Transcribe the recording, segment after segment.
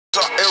So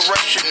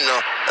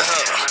irrational,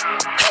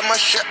 have my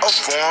share of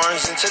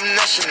foreigns,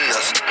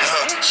 internationals.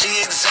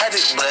 She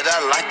exotic, but I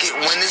like it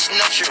when it's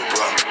natural.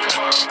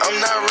 I'm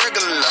not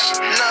regular,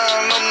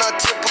 nah, I'm not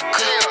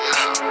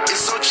typical.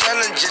 It's so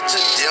challenging to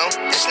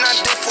them, it's not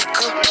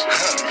difficult.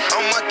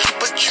 I'ma keep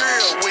a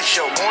trail with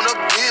you on a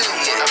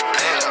billion.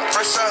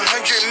 First 100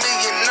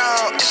 million,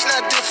 no, it's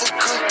not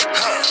difficult.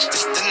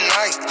 It's the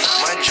night,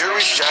 my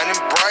jury's shining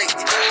bright.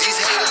 These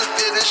haters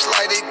feeling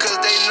slighted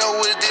cause they know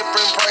it's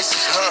different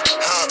prices.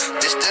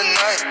 This the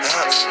night,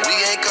 we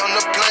ain't come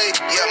to play.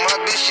 Yeah,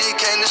 my bitch, she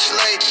came to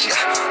slay. Yeah,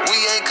 we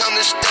ain't come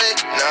to stay.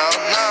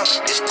 No,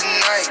 it's the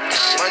night.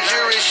 My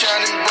jury's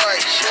shining bright.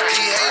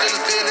 These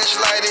haters feeling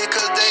slighted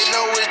cause they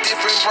know it's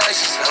different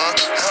prices.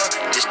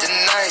 This the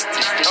night.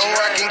 I'm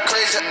rocking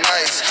crazy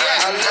ice.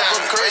 I live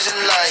a crazy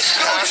life.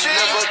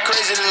 Live a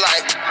crazy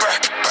life.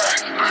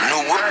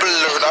 New whip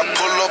alert. I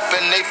pull up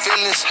and they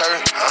feelings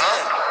hurt.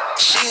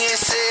 She ain't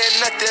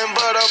saying nothing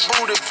but a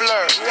booty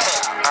flirt.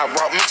 I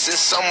rock mixing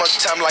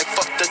summertime like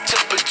fuck the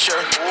temperature.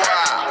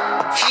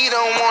 He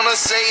don't wanna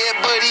say it,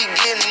 but he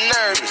getting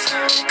nervous.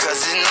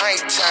 Cause it's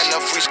nighttime,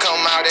 the freaks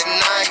come out at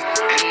night.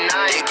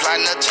 They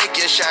plotting to take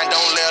your shine,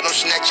 don't let them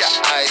snatch your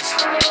eyes.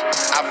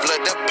 I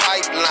flood the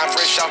pipeline,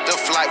 fresh off the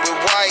flight with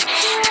white.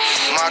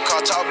 My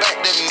car talk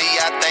back to me,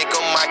 I think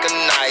I'm Michael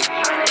Knight.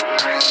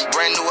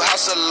 Brand new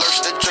house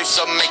alerts, the drips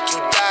will make you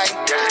die.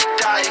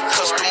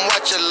 Custom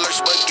watch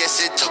alerts, but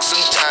guess it took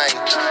some time.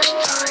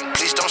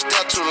 Please don't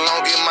stay too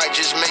long, it might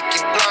just make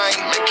you blind.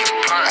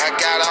 I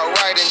got out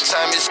right in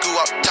time, it's school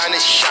up, time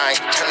to shine.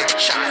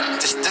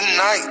 It's the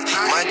night,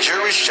 my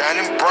jury's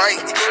shining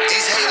bright.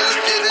 These haters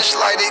feeling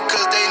slighted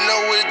cause they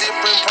know it's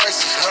different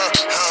prices.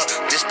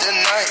 This the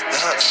night,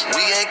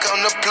 we ain't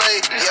come to play.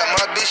 Yeah,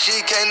 my bitch, she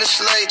came to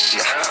slay.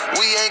 Yeah,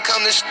 we ain't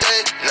come to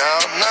stay. No,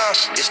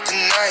 it's the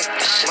night,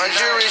 my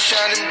jury's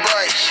shining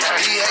bright.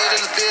 These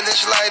haters feeling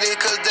slighted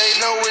cause they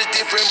know it's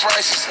different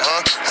prices.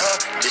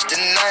 This the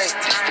night,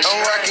 I'm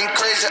rocking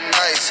crazy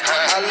ice.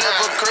 I live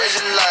a crazy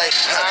life.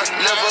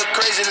 Live a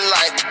crazy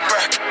life.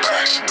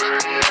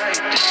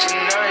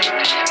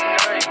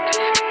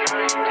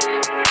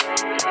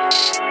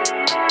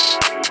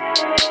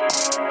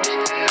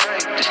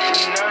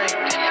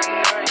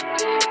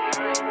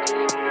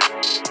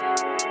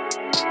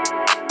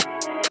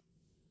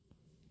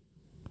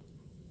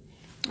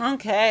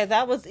 Okay,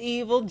 that was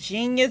Evil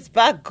Genius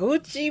by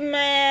Gucci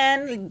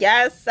Mane.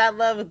 Yes, I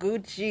love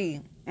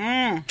Gucci.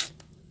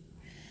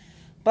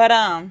 But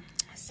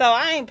so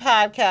I ain't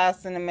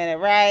podcasting in a minute,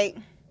 right?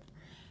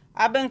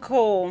 I've been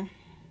cool.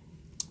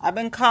 I've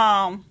been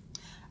calm.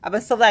 I've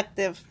been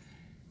selective.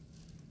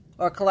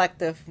 Or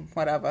collective,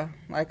 whatever.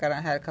 Like I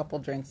done had a couple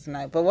drinks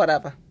tonight, but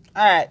whatever.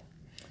 Alright.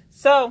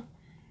 So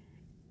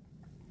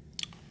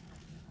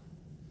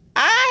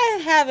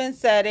I haven't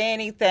said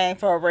anything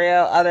for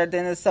real other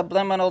than the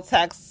subliminal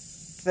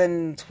texts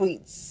and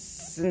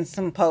tweets and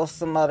some posts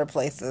some other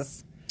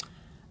places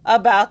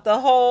about the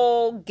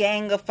whole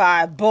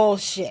gangified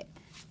bullshit.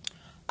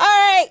 All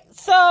right,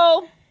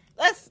 so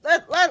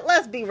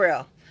let's be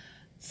real.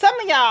 Some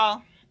of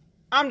y'all,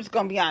 I'm just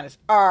gonna be honest,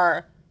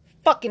 are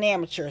fucking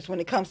amateurs when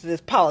it comes to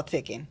this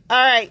politicking. All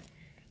right,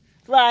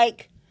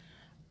 like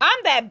I'm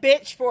that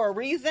bitch for a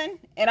reason,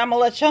 and I'm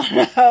gonna let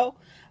y'all know.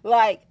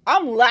 Like,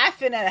 I'm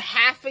laughing at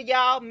half of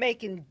y'all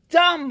making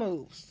dumb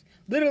moves.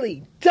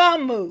 Literally,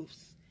 dumb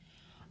moves.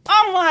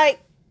 I'm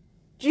like,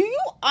 do you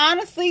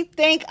honestly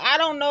think I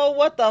don't know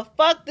what the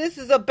fuck this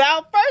is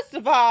about? First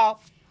of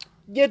all,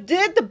 you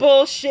did the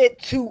bullshit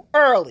too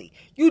early.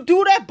 You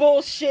do that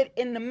bullshit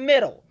in the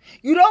middle.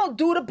 You don't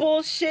do the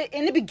bullshit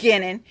in the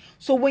beginning.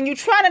 So when you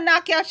try to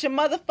knock out your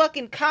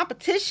motherfucking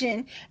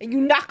competition and you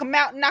knock them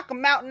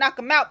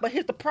out. But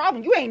here's the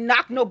problem. You ain't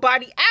knocked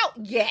nobody out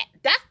yet.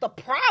 That's the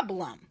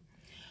problem.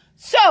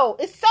 So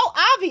it's so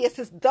obvious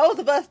as those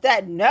of us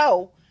that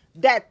know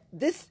that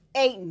this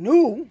ain't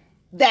new,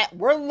 that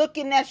we're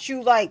looking at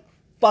you like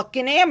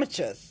fucking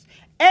amateurs.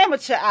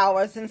 Amateur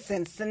hours in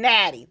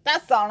Cincinnati.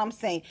 That's all I'm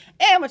saying.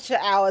 Amateur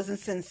hours in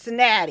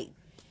Cincinnati.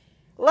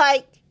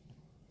 Like,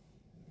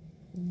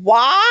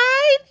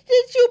 why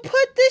did you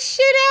put this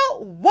shit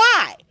out?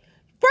 Why?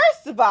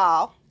 First of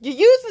all, you're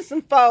using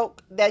some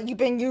folk that you've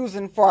been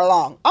using for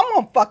long. I'm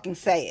gonna fucking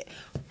say it.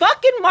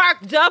 Fucking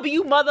Mark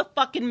W.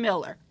 motherfucking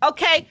Miller.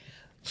 Okay?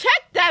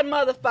 Check that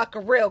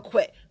motherfucker real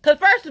quick. Because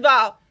first of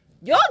all,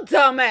 your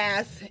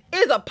dumbass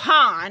is a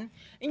pawn.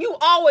 And you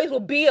always will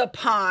be a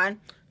pawn.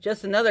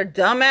 Just another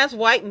dumbass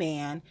white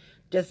man.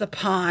 Just a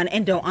pawn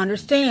and don't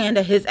understand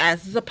that his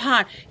ass is a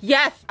pawn.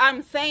 Yes,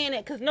 I'm saying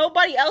it because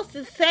nobody else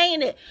is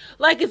saying it.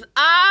 Like, it's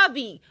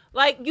obvious.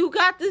 Like, you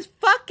got this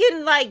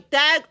fucking, like,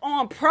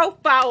 daggone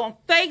profile on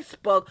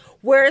Facebook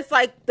where it's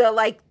like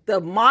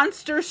the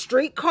monster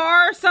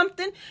streetcar or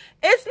something.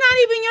 It's not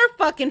even your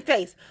fucking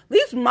face. At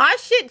least my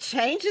shit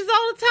changes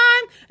all the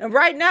time. And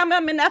right now,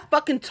 I'm in that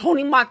fucking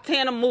Tony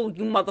Montana mood,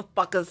 you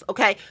motherfuckers,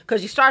 okay?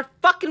 Because you start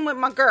fucking with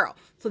my girl.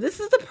 So this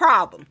is the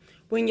problem.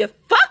 When you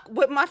fuck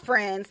with my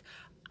friends,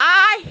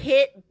 I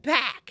hit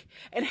back.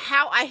 And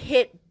how I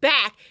hit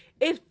back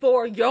is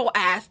for your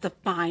ass to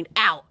find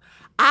out.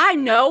 I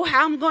know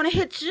how I'm going to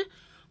hit you,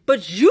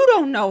 but you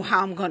don't know how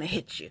I'm going to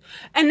hit you.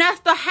 And that's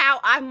the how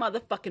I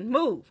motherfucking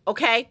move,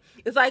 okay?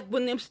 It's like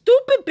when them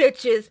stupid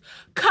bitches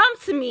come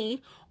to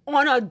me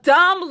on a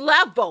dumb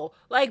level.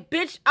 Like,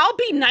 bitch, I'll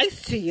be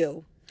nice to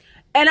you.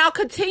 And I'll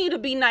continue to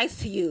be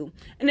nice to you.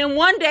 And then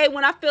one day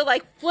when I feel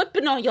like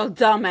flipping on your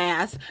dumb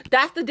ass,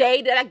 that's the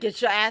day that I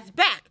get your ass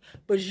back.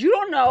 But you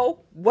don't know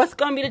what's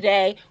going to be the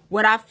day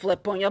when I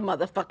flip on your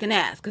motherfucking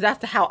ass. Because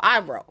that's how I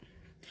roll.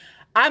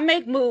 I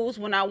make moves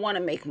when I want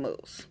to make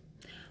moves.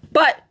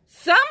 But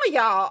some of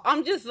y'all,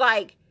 I'm just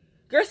like,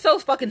 you're so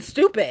fucking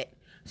stupid.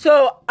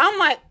 So I'm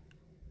like,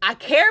 I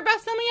care about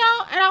some of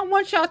y'all and I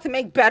want y'all to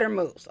make better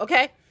moves,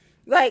 okay?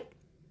 Like,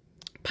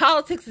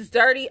 politics is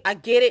dirty. I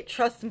get it.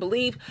 Trust and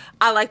believe.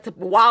 I like to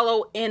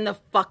wallow in the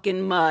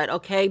fucking mud,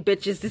 okay?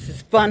 Bitches, this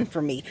is fun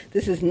for me.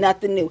 This is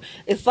nothing new.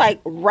 It's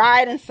like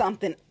riding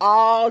something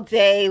all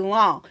day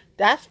long.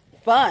 That's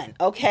fun,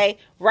 okay?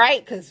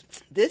 Right? Because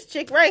this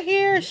chick right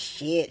here,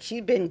 shit,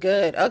 she's been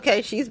good.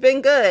 Okay, she's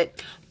been good.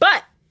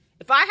 But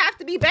if I have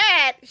to be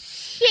bad,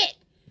 shit,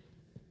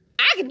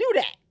 I can do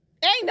that.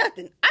 Ain't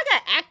nothing. I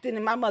got acting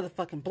in my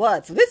motherfucking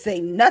blood, so this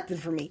ain't nothing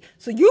for me.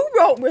 So you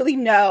don't really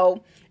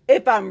know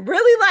if I'm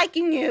really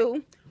liking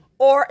you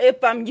or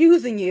if I'm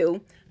using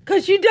you,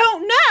 because you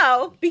don't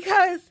know,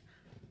 because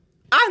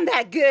I'm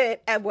that good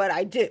at what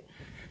I do.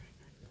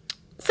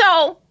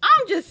 So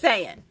I'm just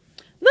saying,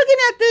 looking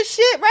at this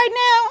shit right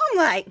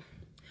now, I'm like,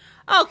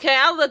 okay,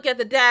 I'll look at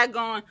the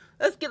daggone.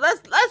 Let's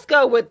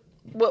go with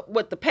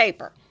the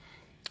paper.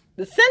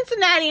 The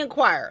Cincinnati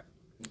Enquirer.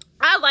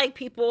 I like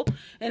people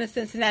in the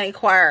Cincinnati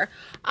Enquirer.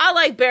 I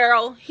like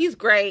Beryl. He's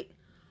great.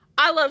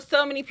 I love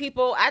so many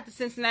people at the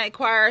Cincinnati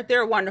Enquirer.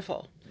 They're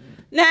wonderful.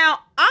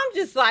 Now, I'm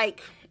just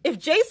like, if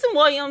Jason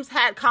Williams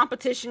had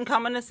competition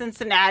coming to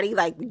Cincinnati,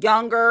 like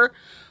younger,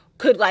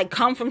 could like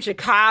come from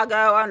Chicago,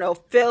 I don't know,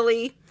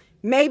 Philly,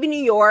 maybe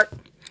New York,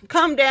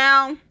 come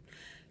down,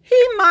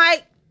 he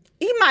might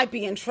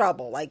be in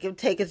trouble. Like, he'll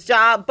take his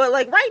job. But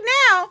like right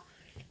now,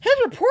 his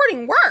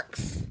reporting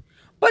works.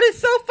 But it's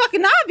so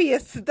fucking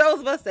obvious to those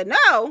of us that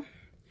know,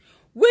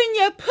 when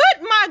you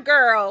put my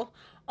girl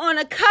on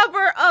a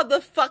cover of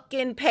the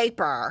fucking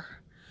paper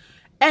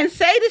and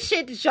say the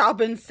shit that y'all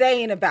been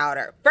saying about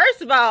her.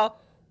 First of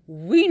all,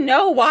 we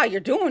know why you're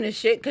doing this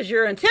shit, because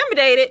you're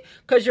intimidated,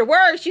 because you're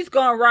worried she's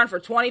going to run for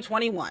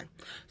 2021.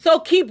 So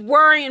keep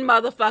worrying,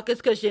 motherfuckers,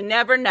 because you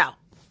never know.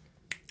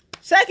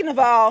 Second of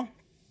all,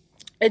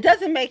 it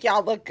doesn't make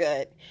y'all look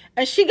good.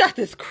 And she got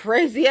this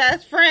crazy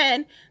ass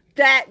friend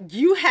that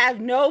you have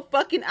no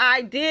fucking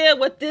idea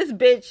what this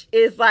bitch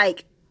is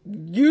like.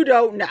 You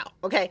don't know,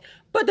 okay?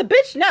 But the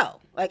bitch know.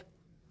 Like,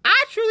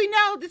 I truly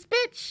know this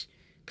bitch,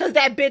 because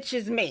that bitch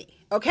is me,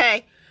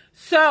 okay?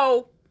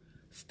 So,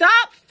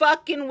 stop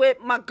fucking with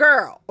my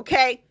girl,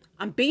 okay?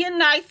 I'm being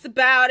nice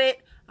about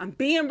it. I'm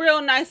being real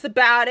nice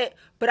about it.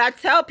 But I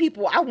tell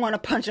people I want to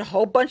punch a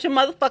whole bunch of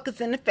motherfuckers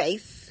in the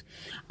face.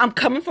 I'm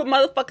coming for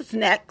motherfuckers'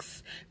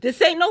 necks.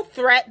 This ain't no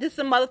threat. This is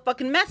a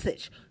motherfucking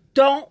message.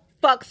 Don't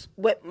fucks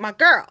with my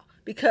girl,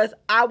 because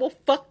I will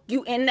fuck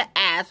you in the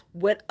ass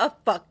with a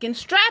fucking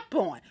strap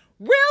on.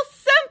 Real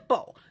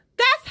simple.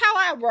 That's how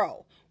I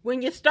roll.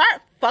 When you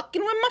start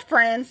fucking with my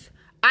friends,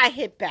 I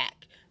hit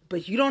back.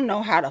 But you don't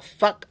know how the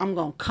fuck I'm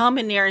gonna come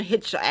in there and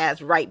hit your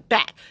ass right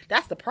back.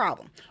 That's the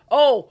problem.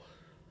 Oh,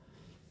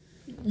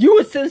 you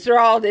would censor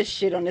all this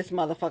shit on this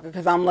motherfucker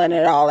because I'm letting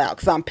it all out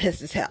because I'm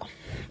pissed as hell.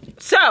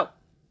 So,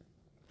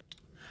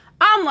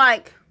 I'm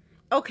like,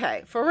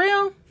 okay, for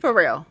real.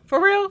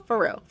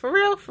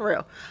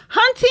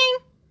 Hunting,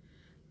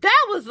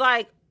 that was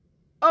like,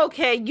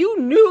 okay, you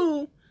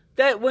knew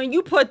that when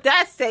you put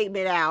that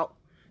statement out,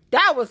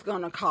 that was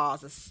going to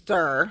cause a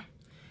stir.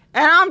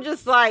 And I'm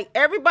just like,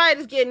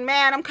 everybody's getting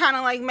mad. I'm kind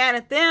of like mad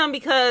at them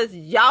because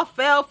y'all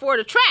fell for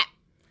the trap.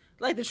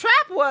 Like, the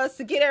trap was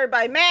to get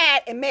everybody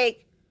mad and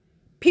make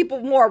people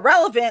more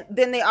relevant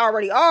than they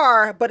already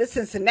are. But it's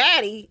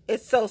Cincinnati.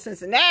 It's so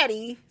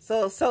Cincinnati.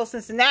 So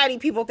Cincinnati,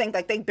 people think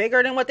like they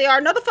bigger than what they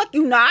are. No, the fuck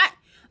you not.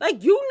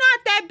 Like, you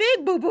not that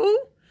big, boo-boo.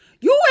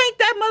 You ain't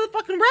that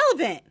motherfucking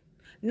relevant.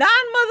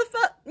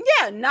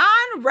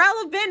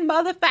 Non-relevant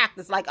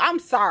motherfuckers. Like, I'm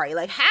sorry.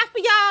 Like, half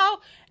of y'all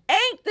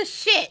ain't the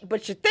shit,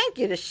 but you think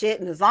you're the shit.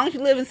 And as long as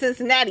you live in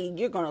Cincinnati,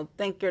 you're going to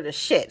think you're the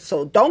shit.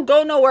 So don't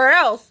go nowhere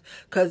else,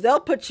 because they'll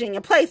put you in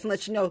your place and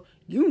let you know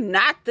you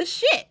not the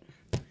shit.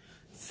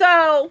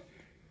 So,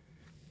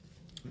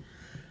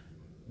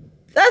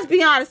 let's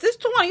be honest. This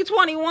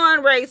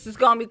 2021 race is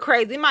going to be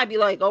crazy. It might be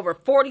like over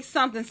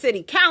 40-something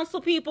city council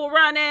people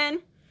running.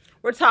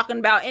 We're talking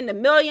about in the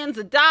millions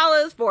of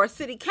dollars for a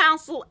city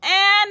council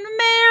and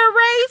mayor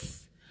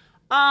race.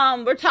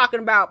 We're talking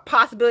about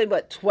possibility,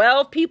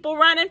 12 people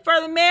running for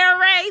the mayor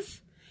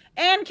race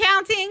and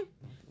counting.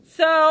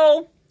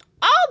 So,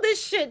 all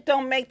this shit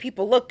don't make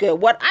people look good.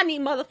 What I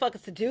need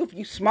motherfuckers to do, if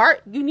you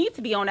smart, you need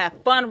to be on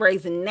that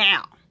fundraising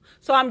now.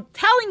 So, I'm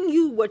telling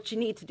you what you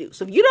need to do.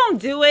 So, if you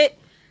don't do it,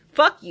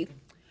 fuck you.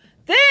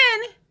 Then,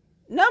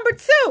 number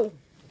 2,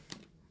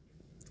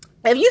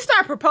 if you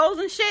start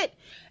proposing shit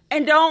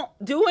and don't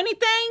do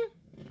anything,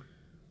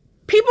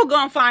 people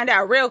gonna find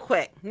out real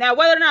quick. Now,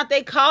 whether or not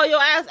they call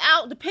your ass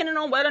out, depending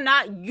on whether or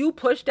not you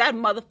push that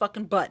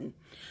motherfucking button.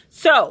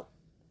 So,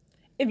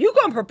 if you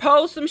gonna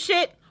propose some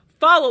shit,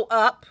 follow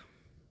up.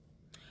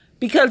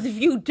 Because if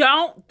you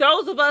don't,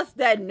 those of us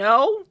that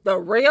know the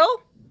real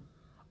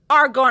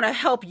are gonna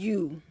help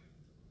you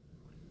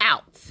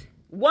out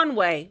one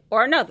way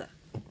or another.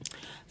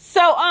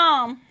 So,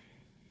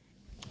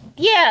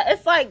 yeah,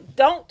 it's like,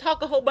 don't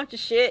talk a whole bunch of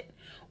shit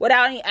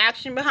without any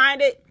action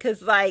behind it,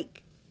 because,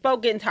 like,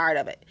 folk getting tired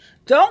of it.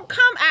 Don't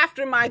come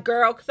after my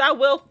girl, because I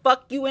will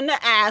fuck you in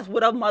the ass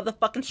with a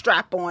motherfucking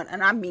strap on,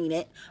 and I mean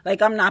it.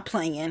 Like, I'm not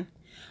playing.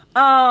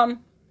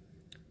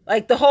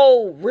 Like, the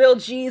whole real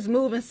G's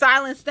move in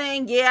silence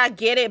thing, yeah, I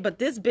get it, but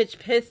this bitch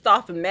pissed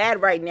off and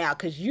mad right now,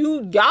 because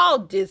y'all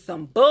did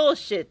some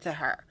bullshit to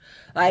her.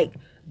 Like,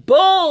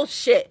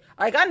 bullshit.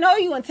 Like, I know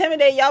you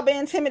intimidated. Y'all been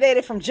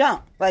intimidated from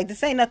jump. Like,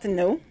 this ain't nothing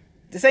new.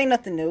 This ain't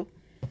nothing new.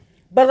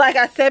 But like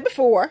I said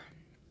before,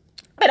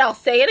 but I'll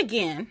say it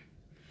again,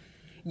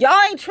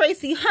 y'all ain't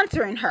Tracy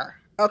Hunter-ing her,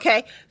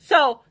 okay?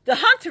 So, the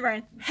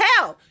Hunter-ing,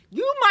 hell,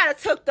 you might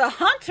have took the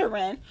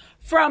Hunter-ing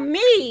from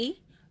me.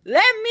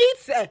 Let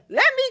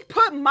me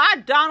put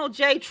my Donald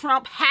J.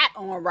 Trump hat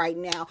on right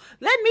now.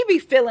 Let me be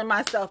feeling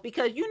myself,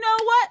 because you know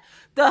what?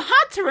 The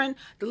Hunter-ing,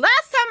 the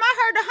last time I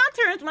heard the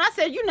Hunter-ing, when I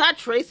said you're not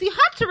Tracy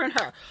Hunter-ing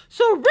her.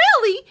 So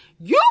really,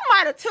 you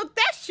might have took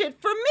that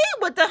shit from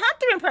me with the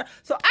Hunter-ing.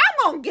 So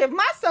I'm going to give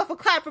myself a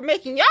clap for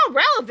making y'all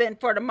relevant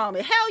for the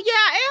moment. Hell yeah,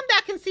 I am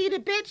that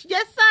conceited bitch.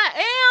 Yes,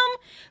 I am.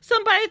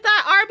 Somebody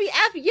thought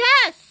RBF.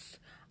 Yes,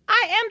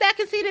 I am that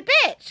conceited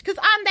bitch, because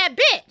I'm that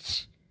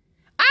bitch.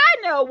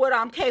 I know what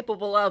I'm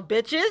capable of,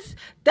 bitches.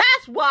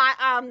 That's why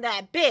I'm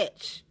that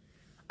bitch.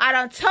 I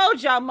done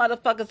told y'all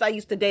motherfuckers I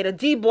used to date a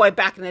D-boy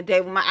back in the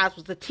day when my ass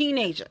was a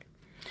teenager.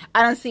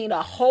 I done seen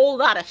a whole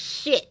lot of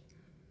shit.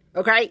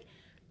 Okay?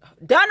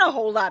 Done a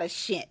whole lot of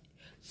shit.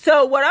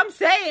 So what I'm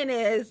saying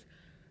is,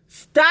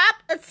 stop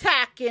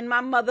attacking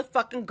my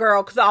motherfucking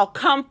girl, because I'll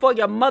come for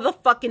your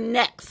motherfucking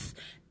necks.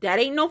 That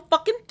ain't no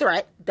fucking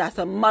threat. That's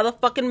a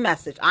motherfucking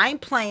message. I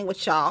ain't playing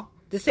with y'all.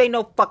 This ain't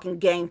no fucking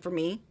game for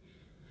me.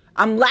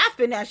 I'm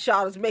laughing at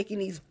y'all that's making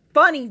these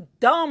funny,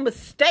 dumb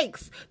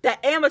mistakes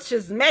that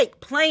amateurs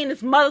make playing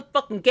this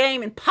motherfucking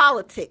game in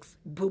politics,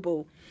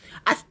 boo-boo.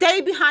 I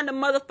stay behind the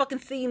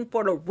motherfucking scene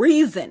for the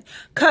reason.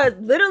 Because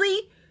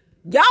literally,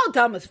 y'all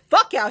dumb as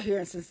fuck out here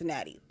in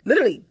Cincinnati.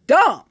 Literally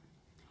dumb.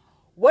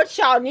 What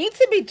y'all need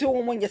to be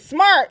doing when you're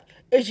smart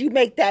is you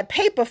make that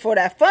paper for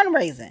that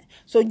fundraising.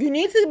 So you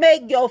need to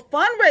make your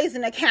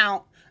fundraising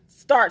account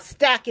start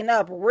stacking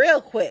up real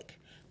quick.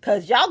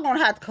 Because y'all going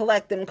to have to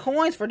collect them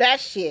coins for that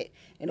shit.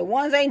 And the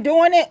ones ain't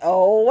doing it,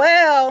 oh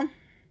well.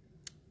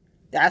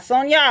 That's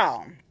on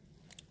y'all.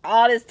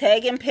 All this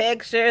taking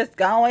pictures,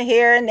 going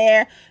here and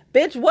there.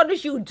 Bitch, what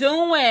is you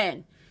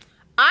doing?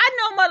 I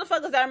know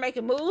motherfuckers that are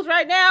making moves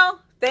right now.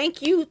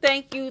 Thank you,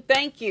 thank you,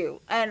 thank you.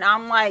 And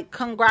I'm like,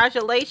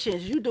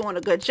 congratulations, you doing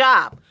a good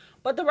job.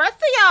 But the rest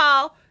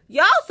of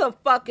y'all some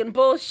fucking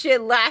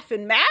bullshit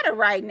laughing matter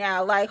right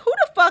now. Like, who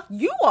the fuck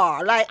you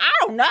are? Like, I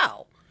don't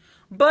know.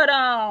 But,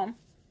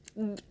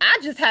 I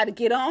just had to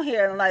get on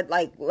here and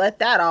like let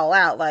that all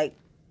out. Like,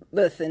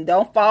 listen,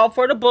 don't fall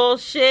for the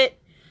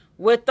bullshit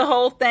with the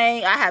whole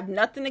thing. I have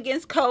nothing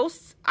against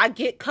Coast. I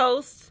get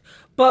Coast.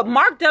 But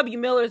Mark W.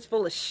 Miller is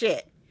full of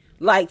shit.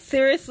 Like,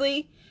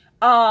 seriously,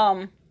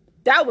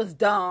 that was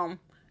dumb.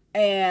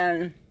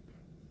 And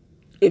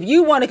if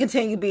you want to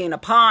continue being a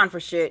pawn for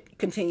shit,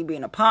 continue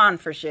being a pawn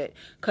for shit.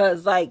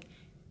 Because, like,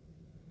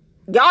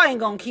 y'all ain't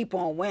gonna keep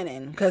on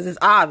winning, because it's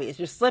obvious.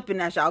 You're slipping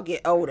as y'all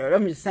get older.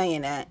 I'm just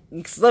saying that.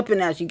 You're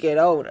slipping as you get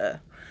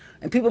older.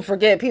 And people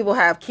forget people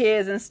have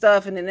kids and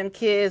stuff, and then them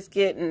kids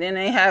and then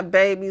they have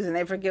babies, and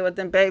they forget what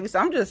them babies. So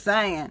I'm just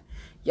saying,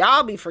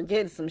 y'all be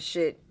forgetting some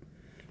shit,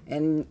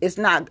 and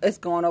it's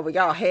going over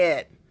y'all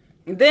head.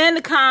 And then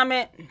the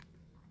comment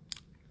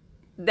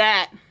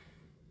that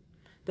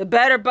the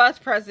Better Bus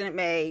president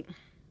made,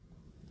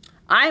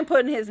 I ain't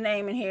putting his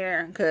name in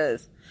here,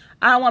 because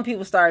I don't want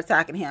people to start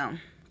attacking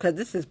him. Because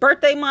this is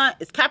birthday month,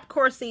 it's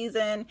Capricorn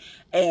season,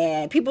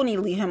 and people need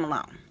to leave him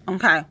alone,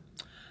 okay?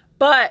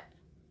 But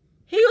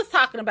he was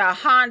talking about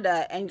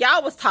Honda, and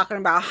y'all was talking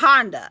about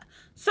Honda.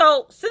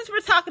 So, since we're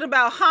talking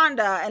about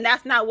Honda, and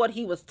that's not what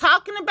he was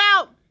talking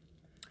about,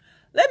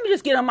 let me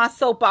just get on my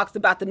soapbox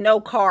about the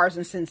no cars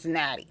in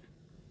Cincinnati.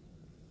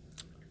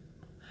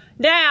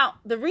 Now,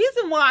 the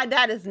reason why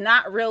that is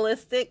not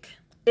realistic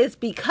is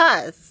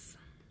because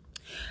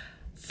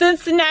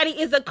Cincinnati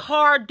is a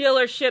car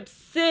dealership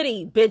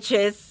city,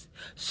 bitches.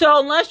 So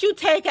unless you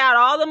take out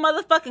all the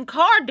motherfucking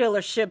car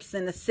dealerships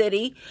in the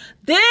city,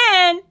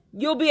 then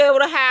you'll be able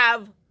to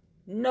have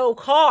no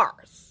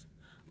cars.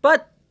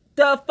 But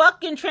the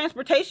fucking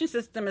transportation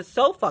system is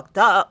so fucked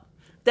up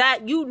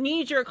that you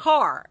need your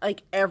car.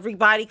 Like,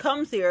 everybody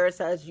comes here and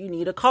says you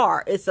need a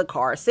car. It's a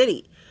car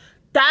city.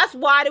 That's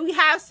why do we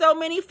have so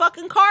many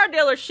fucking car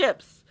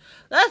dealerships.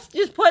 Let's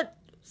just put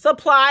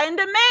supply and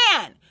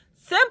demand.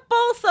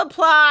 Simple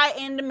supply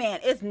and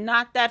demand. It's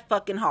not that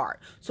fucking hard.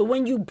 So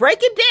when you break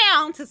it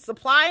down to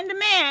supply and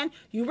demand,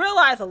 you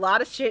realize a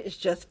lot of shit is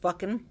just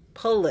fucking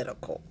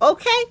political.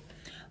 Okay?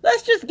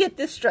 Let's just get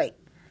this straight.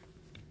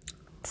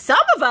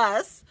 Some of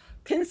us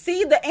can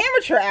see the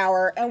amateur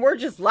hour and we're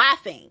just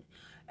laughing.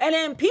 And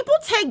then people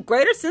take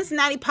Greater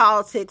Cincinnati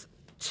politics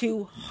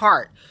to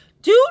heart.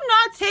 Do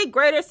not take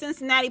Greater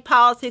Cincinnati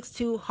politics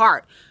to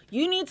heart.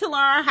 You need to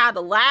learn how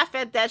to laugh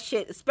at that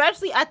shit,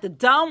 especially at the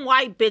dumb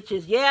white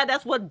bitches. Yeah,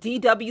 that's what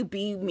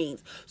DWB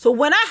means. So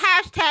when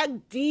I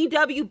hashtag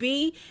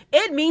DWB,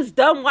 it means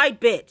dumb white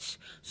bitch.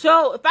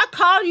 So if I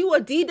call you a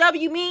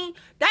DWB,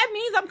 that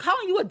means I'm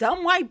calling you a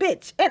dumb white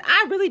bitch. And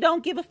I really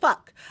don't give a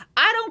fuck.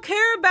 I don't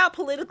care about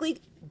politically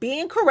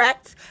being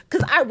correct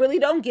because I really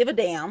don't give a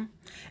damn.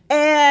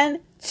 And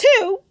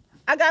two,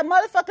 I got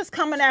motherfuckers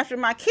coming after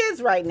my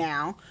kids right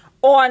now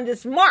on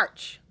this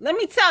march. Let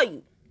me tell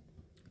you.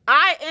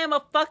 I am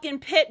a fucking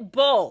pit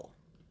bull.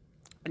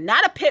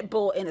 Not a pit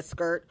bull in a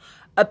skirt.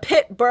 A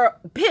pit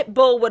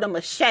bull with a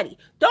machete.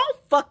 Don't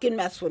fucking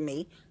mess with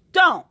me.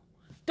 Don't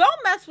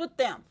mess with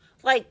them.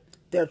 Like,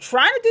 they're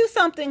trying to do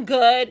something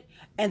good,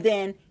 and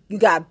then you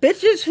got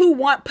bitches who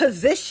want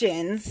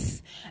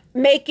positions,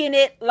 making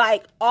it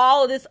like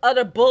all this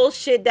other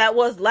bullshit that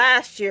was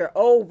last year.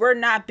 Oh, we're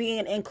not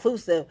being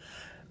inclusive.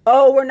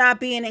 Oh, we're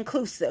not being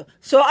inclusive.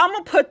 So I'm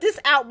going to put this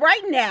out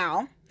right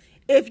now.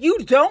 If you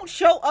don't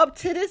show up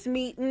to this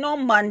meeting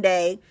on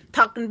Monday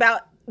talking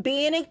about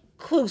being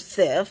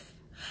inclusive,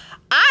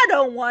 I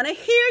don't want to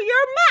hear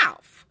your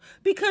mouth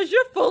because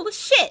you're full of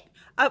shit.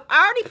 I've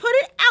already put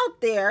it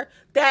out there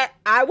that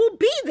I will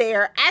be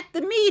there at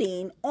the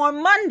meeting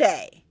on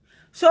Monday.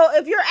 So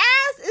if your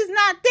ass is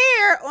not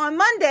there on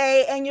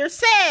Monday and you're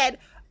sad,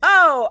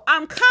 oh,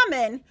 I'm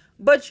coming,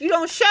 but you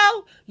don't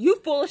show, you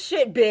full of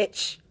shit,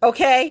 bitch.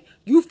 Okay?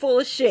 You full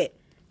of shit.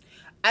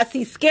 I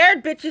see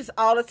scared bitches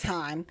all the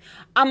time.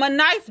 I'm a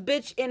nice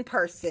bitch in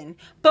person.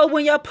 But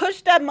when you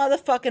push that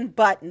motherfucking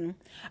button,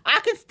 I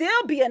can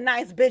still be a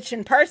nice bitch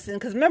in person.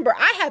 Because remember,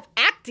 I have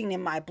acting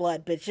in my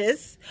blood,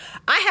 bitches.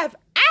 I have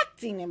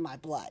acting in my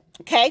blood.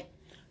 Okay?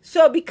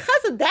 So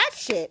because of that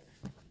shit,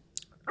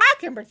 I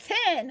can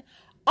pretend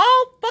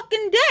all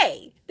fucking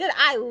day that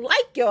I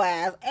like your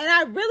ass and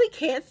I really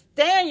can't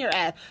stand your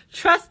ass.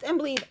 Trust and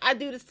believe, I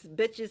do this to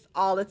bitches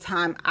all the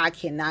time. I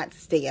cannot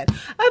stand.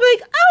 I'm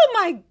like, oh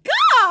my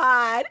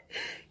God,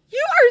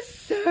 you are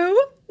so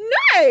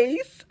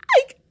nice.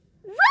 Like,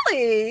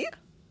 really?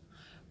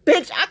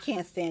 Bitch, I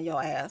can't stand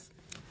your ass.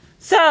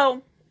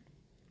 So,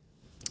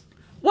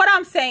 what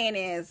I'm saying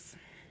is,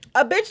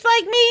 a bitch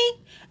like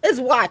me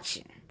is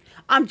watching.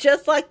 I'm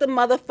just like the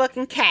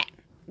motherfucking cat.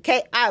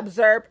 Okay, I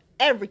observe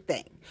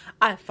everything.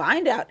 I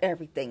find out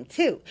everything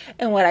too.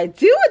 And what I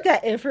do with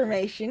that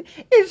information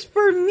is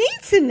for me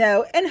to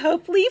know and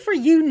hopefully for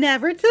you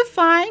never to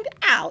find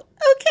out.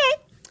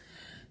 Okay?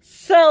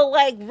 So,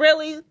 like,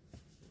 really,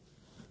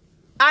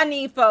 I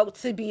need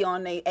folks to be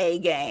on their A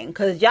game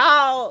because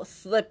y'all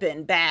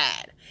slipping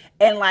bad.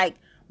 And, like,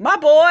 my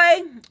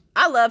boy,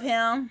 I love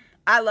him.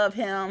 I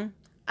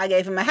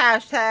gave him a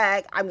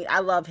hashtag. I mean, I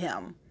love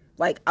him.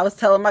 Like, I was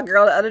telling my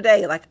girl the other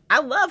day, like, I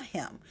love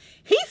him.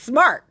 He's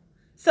smart.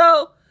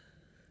 So,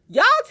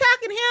 y'all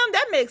attacking him,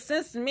 that makes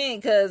sense to me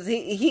because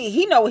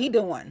he know what he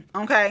doing,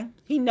 okay?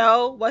 He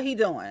know what he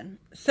doing.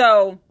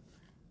 So,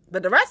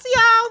 but the rest of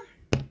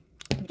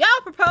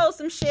y'all propose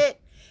some shit.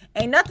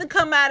 Ain't nothing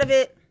come out of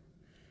it.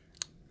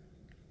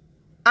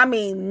 I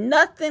mean,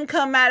 nothing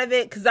come out of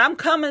it because I'm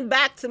coming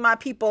back to my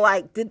people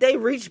like, did they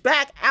reach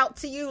back out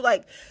to you?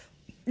 Like,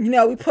 you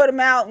know, we put them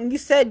out and you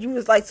said you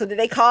was like, so did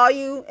they call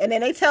you? And then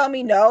they tell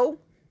me no.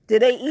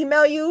 Did they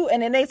email you?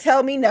 And then they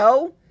tell me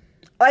no.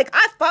 Like,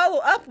 I follow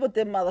up with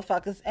them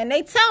motherfuckers and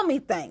they tell me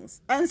things.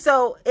 And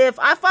so if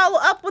I follow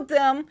up with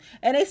them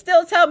and they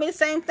still tell me the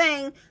same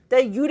thing,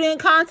 that you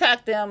didn't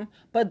contact them,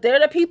 but they're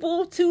the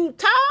people to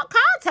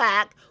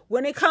contact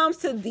when it comes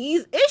to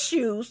these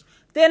issues,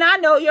 then I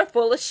know you're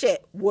full of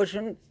shit.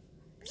 Wouldn't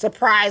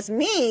surprise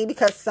me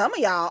because some of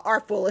y'all are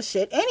full of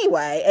shit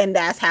anyway. And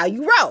that's how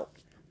you roll,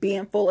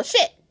 being full of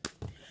shit.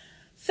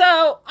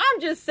 So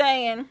I'm just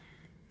saying,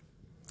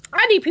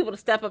 I need people to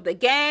step up the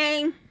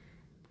game.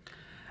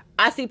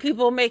 I see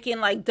people making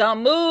like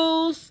dumb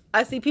moves.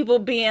 I see people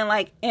being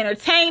like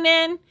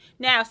entertaining.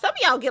 Now, if some of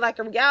y'all get like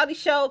a reality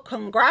show,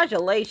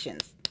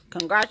 congratulations.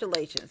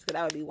 Congratulations, because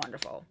that would be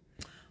wonderful.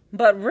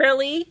 But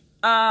really,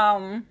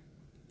 yeah,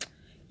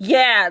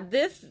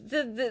 this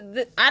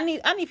I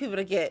need people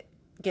to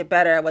get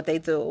better at what they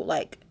do.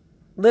 Like,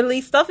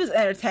 literally, stuff is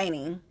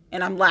entertaining,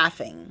 and I'm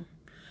laughing.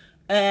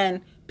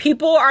 And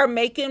people are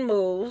making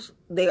moves.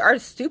 They are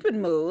stupid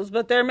moves,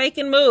 but they're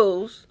making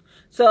moves.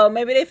 So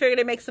maybe they figure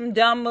they make some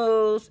dumb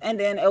moves and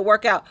then it'll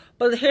work out.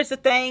 But here's the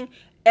thing.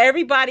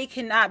 Everybody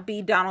cannot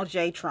be Donald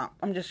J. Trump.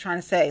 I'm just trying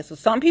to say. So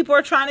some people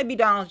are trying to be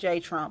Donald J.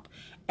 Trump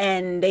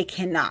and they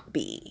cannot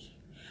be.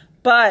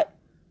 But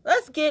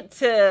let's get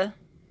to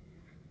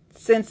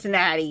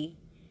Cincinnati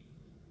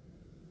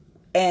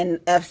and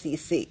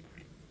FCC.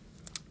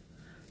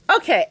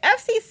 Okay,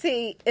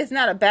 FCC is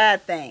not a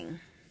bad thing.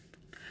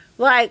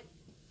 Like,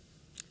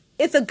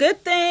 it's a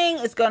good thing.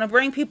 It's going to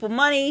bring people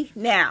money.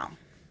 Now,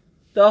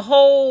 the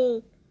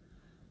whole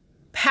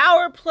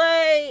power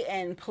play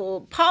and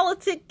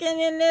politicking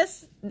in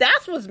this,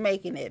 that's what's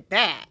making it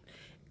bad.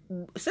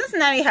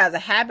 Cincinnati has a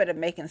habit of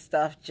making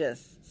stuff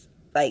just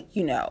like,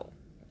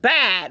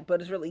 bad,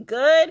 but it's really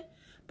good.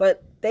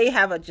 But they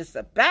have just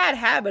a bad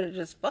habit of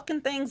just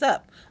fucking things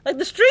up. Like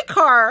the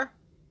streetcar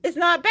is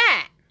not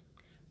bad,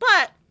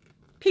 but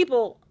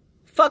people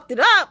fucked it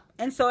up,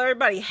 and so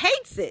everybody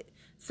hates it.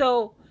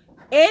 So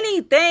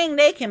anything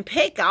they can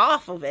pick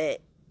off of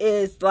it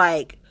is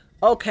like,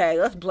 okay,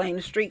 let's blame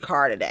the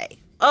streetcar today.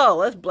 Oh,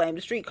 let's blame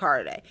the streetcar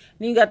today.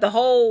 And you got the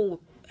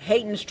whole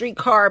hating the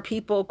streetcar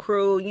people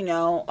crew,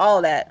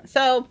 all that.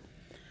 So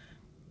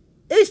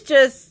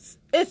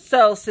it's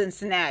so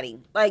Cincinnati.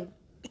 Like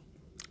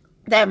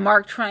that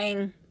Mark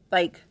Twain,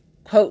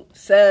 quote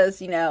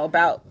says,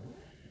 about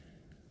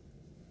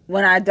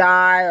when I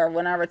die or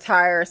when I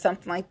retire or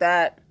something like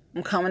that,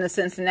 I'm coming to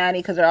Cincinnati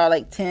because they're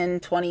all 10,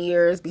 20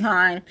 years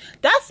behind.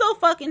 That's so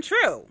fucking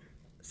true.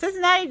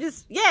 Cincinnati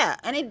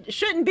and it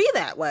shouldn't be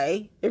that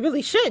way. It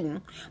really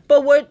shouldn't.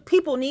 But what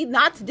people need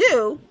not to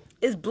do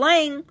is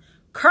blame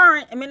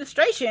current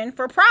administration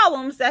for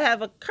problems that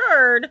have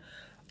occurred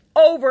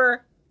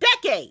over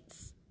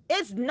decades.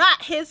 It's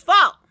not his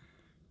fault.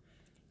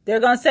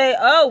 They're going to say,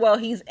 oh, well,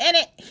 he's in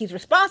it. He's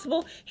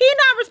responsible. He's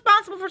not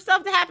responsible for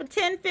stuff that happened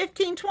 10,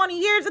 15, 20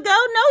 years ago.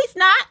 No, he's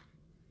not.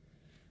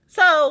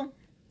 So,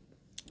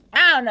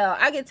 I don't know.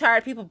 I get tired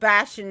of people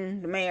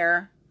bashing the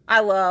mayor.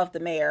 I love the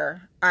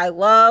mayor.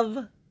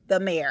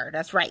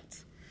 That's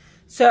right.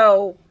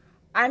 So,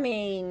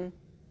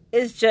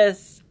 it's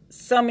just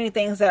so many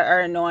things that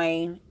are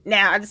annoying.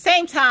 Now, at the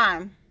same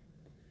time,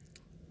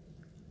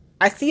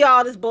 I see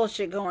all this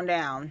bullshit going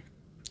down.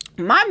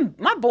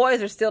 My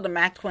boys are still the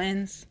Mac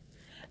twins.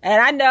 And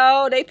I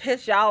know they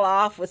piss y'all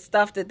off with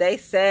stuff that they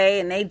say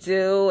and they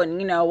do and,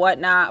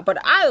 whatnot. But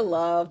I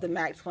love the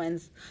Mac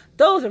twins.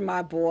 Those are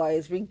my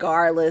boys,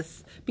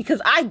 regardless.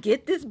 Because I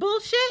get this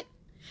bullshit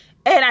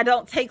and I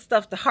don't take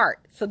stuff to heart.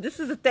 So this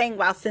is the thing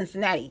about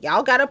Cincinnati.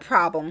 Y'all got a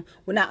problem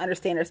with not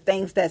understanding there's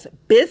things that's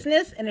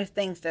business and there's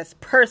things that's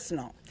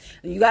personal.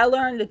 And you got to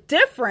learn the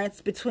difference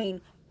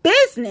between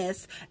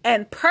business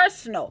and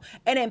personal.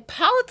 And in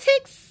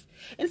politics,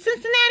 in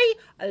Cincinnati,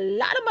 a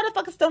lot of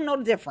motherfuckers don't know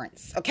the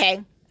difference,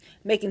 okay?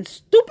 Making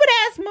stupid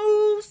ass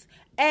moves,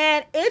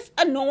 and it's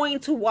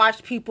annoying to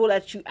watch people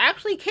that you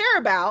actually care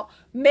about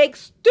make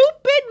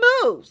stupid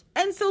moves.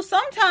 And so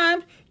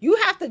sometimes you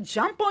have to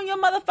jump on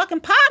your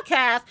motherfucking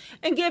podcast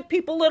and give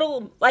people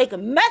little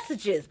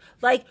messages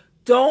like,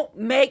 don't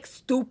make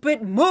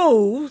stupid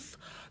moves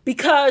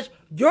because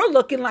you're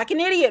looking like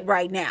an idiot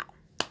right now.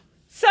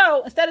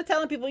 So instead of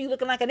telling people you're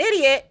looking like an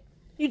idiot,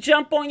 you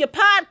jump on your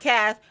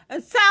podcast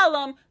and tell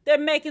them they're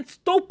making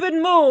stupid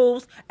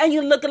moves and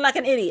you're looking like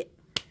an idiot.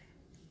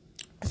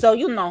 So,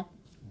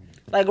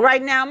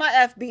 right now, my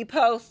FB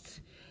posts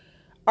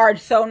are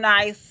so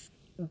nice,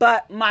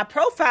 but my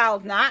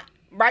profile's not.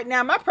 Right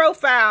now, my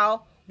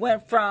profile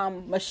went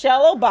from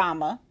Michelle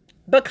Obama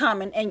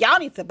Becoming, and y'all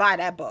need to buy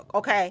that book,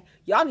 okay?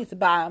 Y'all need to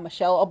buy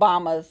Michelle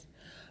Obama's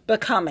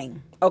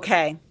Becoming,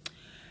 okay?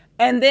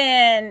 And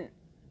then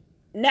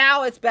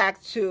now it's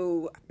back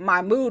to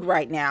my mood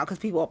right now because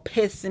people are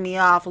pissing me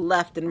off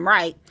left and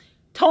right.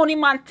 Tony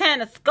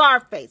Montana,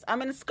 Scarface.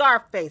 I'm in a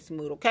Scarface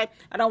mood, okay?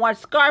 I don't watch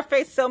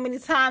Scarface so many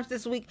times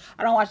this week.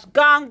 I don't watch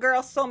Gone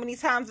Girl so many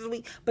times this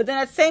week. But then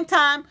at the same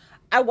time,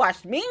 I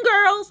watched Mean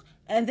Girls,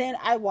 and then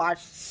I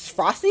watched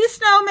Frosty the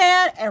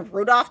Snowman and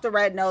Rudolph the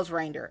Red-Nosed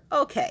Reindeer.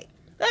 Okay,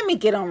 let me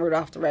get on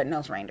Rudolph the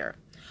Red-Nosed Reindeer.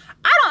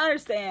 I don't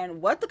understand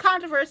what the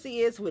controversy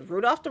is with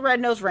Rudolph the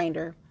Red-Nosed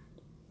Reindeer.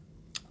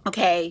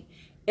 Okay,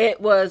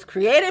 it was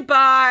created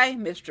by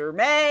Mr.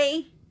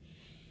 May.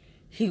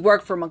 He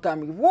worked for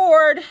Montgomery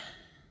Ward.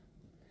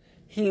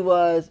 He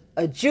was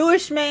a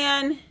Jewish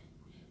man.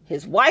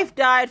 His wife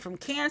died from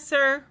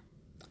cancer.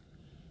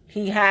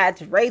 He had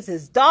to raise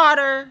his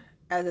daughter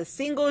as a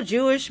single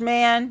Jewish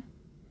man.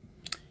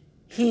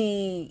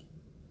 He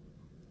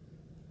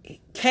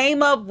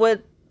came up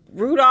with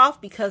Rudolph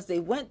because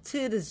they went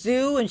to the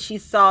zoo and she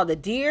saw the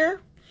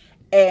deer.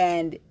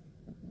 And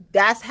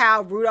that's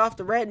how Rudolph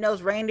the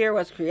Red-Nosed Reindeer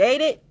was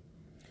created.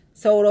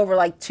 Sold over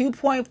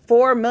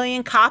 2.4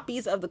 million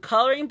copies of the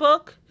coloring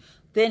book.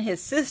 Then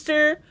his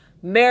sister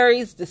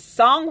marries the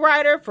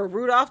songwriter for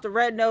Rudolph the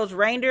Red-Nosed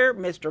Reindeer,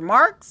 Mr.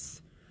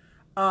 Marx.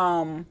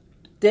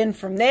 Then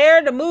from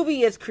there, the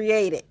movie is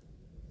created.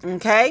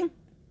 Okay?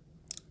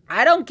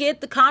 I don't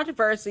get the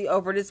controversy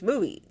over this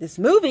movie. This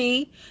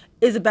movie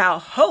is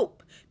about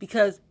hope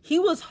because he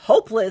was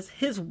hopeless.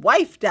 His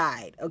wife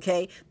died.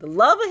 Okay? The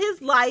love of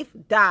his life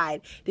died.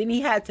 Then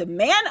he had to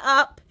man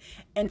up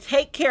and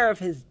take care of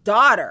his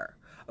daughter.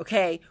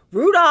 Okay?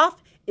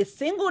 Rudolph is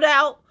singled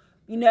out.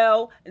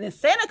 And then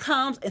Santa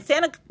comes and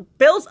Santa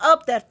builds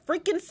up that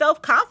freaking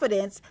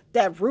self-confidence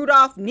that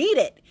Rudolph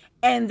needed.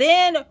 And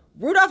then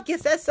Rudolph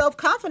gets that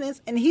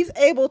self-confidence and he's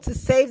able to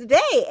save the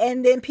day.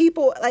 And then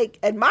people like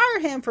admire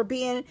him for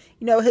being,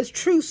 his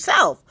true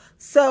self.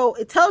 So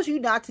it tells you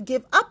not to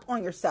give up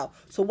on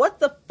yourself. So what's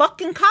the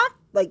fucking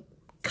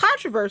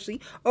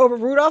controversy over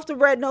Rudolph the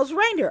Red-Nosed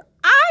Reindeer?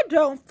 I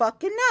don't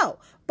fucking know.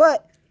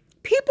 But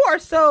people are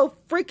so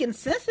freaking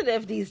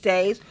sensitive these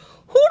days.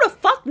 Who the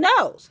fuck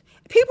knows?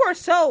 People are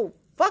so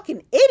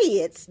fucking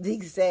idiots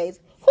these days.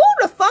 Who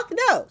the fuck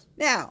knows?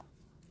 Now,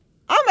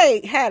 I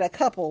may had a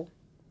couple,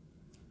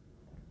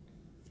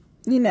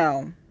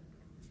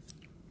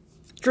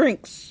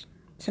 drinks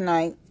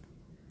tonight.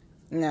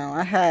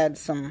 I had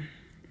some,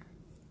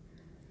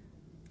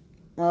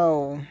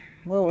 what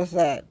was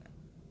that?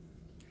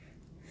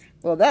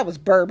 Well, that was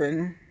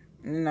bourbon,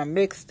 and I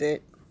mixed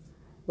it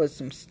with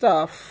some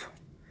stuff.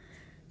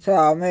 So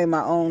I made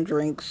my own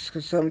drinks,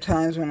 because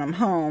sometimes when I'm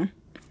home,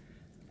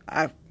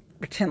 I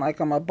pretend like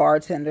I'm a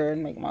bartender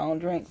and make my own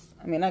drinks.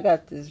 I mean, I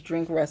got this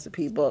drink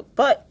recipe book,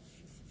 but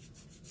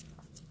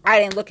I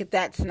didn't look at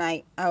that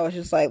tonight. I was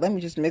just like, let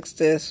me just mix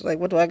this. Like,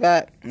 what do I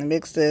got? And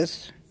mix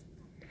this.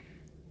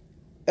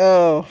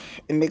 Oh,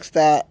 and mix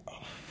that.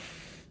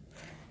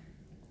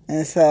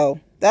 And so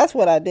that's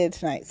what I did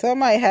tonight. So I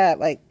might have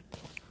like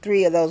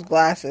 3 of those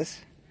glasses.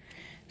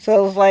 So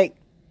it was like,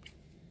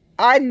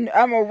 I'm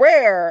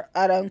aware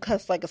I done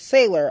cussed like a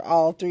sailor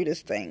all through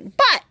this thing.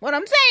 But what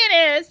I'm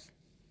saying is,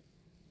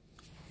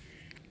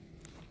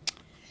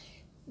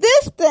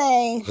 this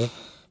thing,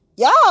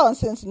 y'all in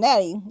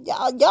Cincinnati,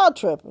 y'all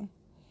tripping.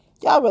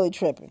 Y'all really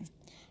tripping.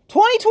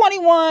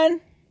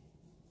 2021,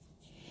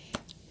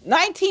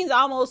 19's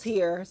almost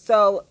here.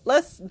 So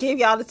let's give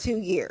y'all the 2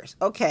 years.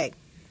 Okay.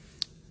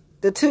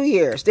 The 2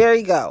 years. There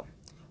you go.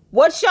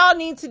 What y'all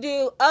need to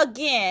do,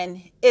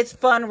 again, is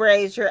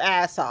fundraise your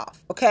ass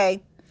off.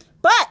 Okay?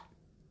 But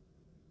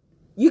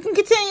you can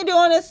continue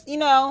doing this,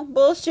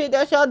 bullshit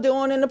that y'all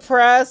doing in the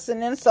press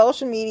and in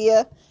social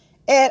media.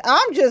 And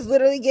I'm just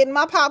literally getting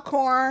my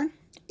popcorn,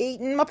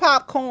 eating my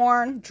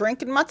popcorn,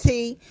 drinking my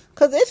tea,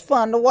 because it's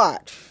fun to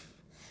watch.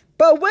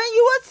 But when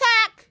you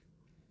attack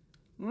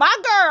my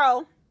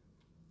girl,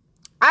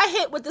 I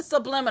hit with the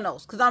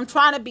subliminals, because I'm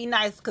trying to be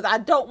nice, because I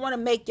don't want to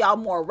make y'all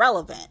more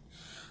relevant.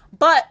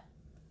 But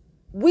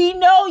we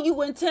know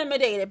you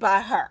intimidated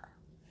by her.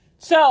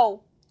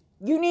 So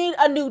you need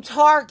a new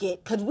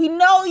target, because we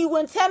know you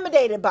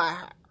intimidated by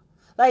her.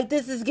 Like,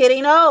 this is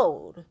getting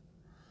old.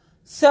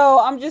 So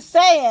I'm just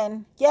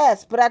saying,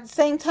 yes, but at the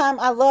same time,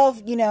 I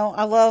love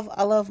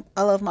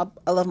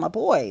my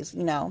boys,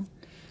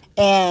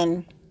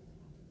 and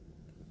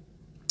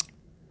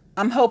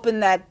I'm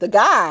hoping that the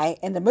guy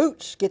and the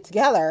mooch get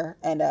together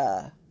and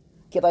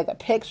get like a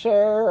picture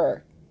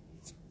or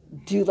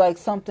do like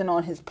something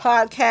on his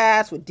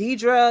podcast with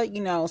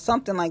Deidre,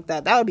 something like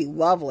that. That would be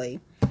lovely.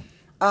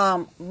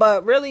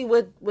 But really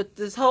with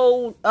this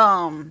whole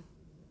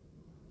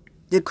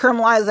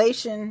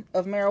decriminalization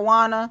of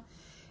marijuana,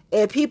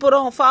 if people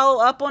don't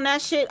follow up on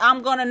that shit,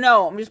 I'm gonna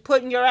know. I'm just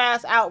putting your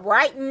ass out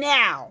right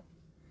now.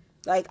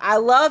 Like, I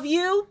love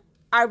you.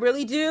 I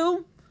really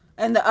do.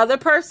 And the other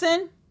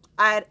person,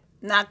 I'm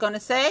not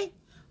gonna say.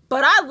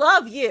 But I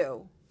love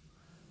you.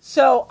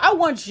 So, I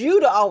want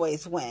you to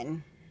always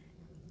win.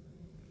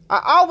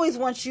 I always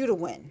want you to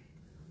win.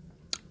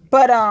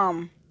 But,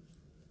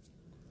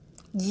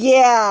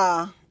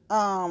 yeah.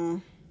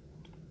 I'm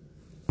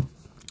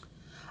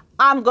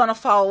gonna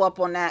follow up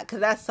on that, because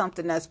that's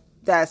something that's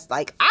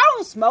like, I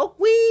don't smoke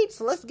weed,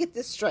 so let's get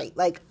this straight.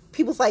 Like,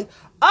 people's like,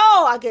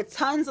 oh, I get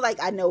tons of, like,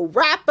 I know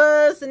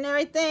rappers and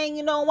everything,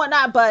 and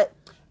whatnot, but,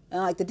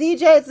 and like the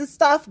DJs and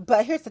stuff,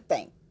 but here's the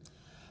thing.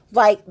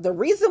 Like, the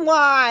reason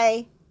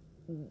why,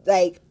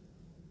 like,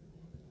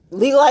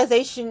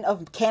 legalization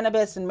of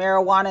cannabis and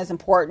marijuana is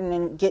important,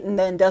 and getting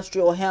the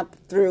industrial hemp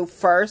through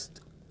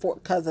first,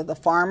 because of the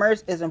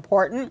farmers, is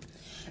important,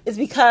 is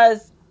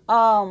because,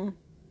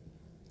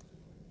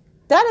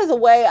 that is a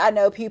way I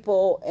know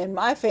people in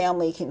my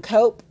family can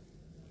cope.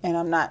 And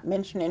I'm not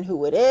mentioning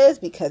who it is,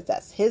 because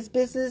that's his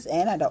business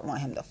and I don't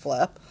want him to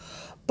flip.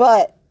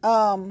 But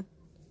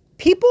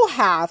people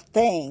have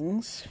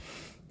things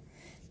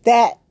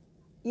that,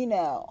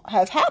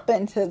 have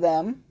happened to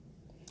them.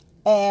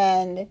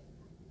 And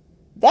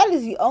that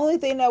is the only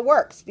thing that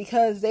works,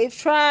 because they've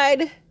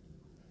tried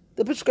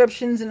the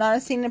prescriptions, and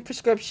I've seen the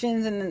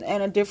prescriptions and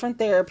the different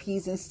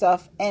therapies and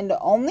stuff. And the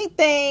only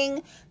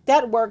thing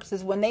that works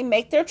is when they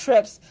make their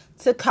trips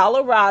to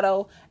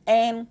Colorado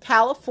and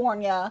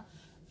California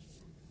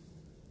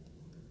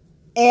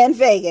and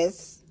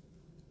Vegas,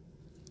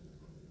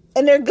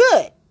 and they're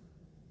good,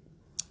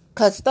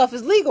 because stuff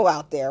is legal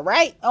out there,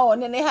 right? Oh,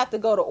 and then they have to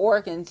go to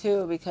Oregon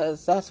too,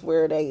 because that's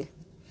where they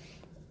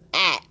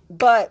at.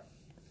 But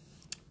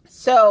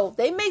so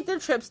they make their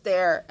trips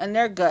there and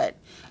they're good.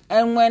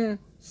 And when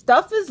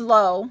stuff is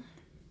low,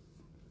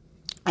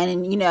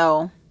 and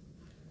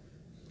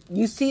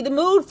you see the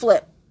mood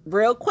flip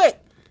real quick.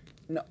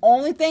 And the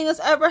only thing that's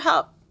ever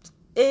helped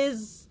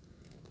is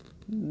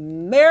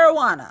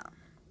marijuana.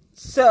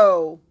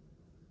 So,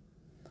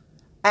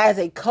 as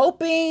a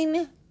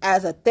coping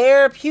as a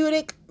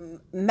therapeutic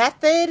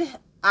method.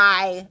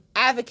 I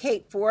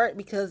advocate for it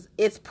because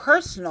it's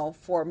personal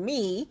for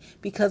me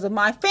because of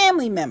my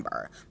family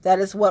member. That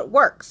is what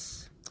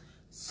works.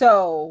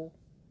 So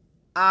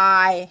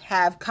I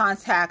have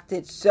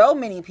contacted so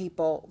many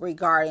people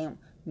regarding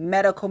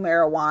medical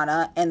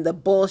marijuana and the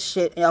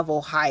bullshit of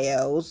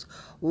Ohio's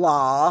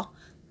law.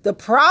 The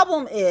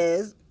problem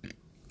is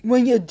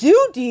when you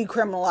do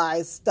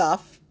decriminalize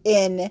stuff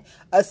in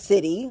a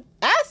city,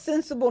 ask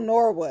Sensible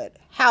Norwood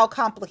how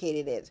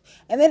complicated it is.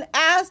 And then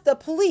ask the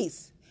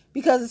police,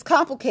 because it's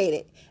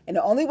complicated. And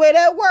the only way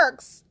that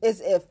works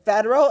is if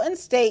federal and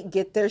state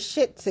get their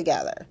shit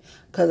together.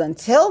 Because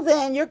until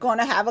then, you're going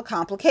to have a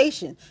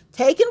complication.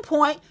 Taking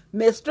point,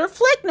 Mr.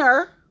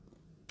 Flickner,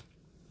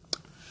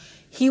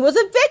 he was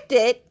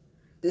evicted.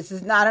 This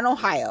is not in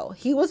Ohio.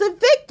 He was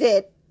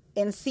evicted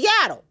in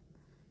Seattle.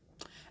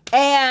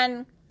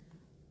 And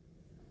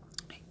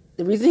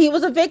the reason he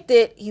was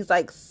evicted, he's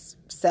like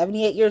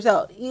 78 years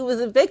old. He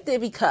was evicted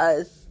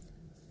because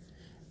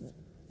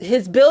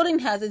his building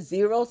has a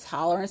zero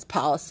tolerance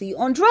policy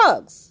on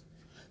drugs.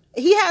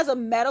 He has a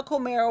medical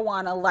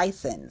marijuana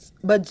license,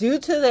 but due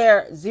to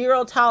their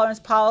zero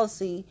tolerance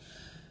policy,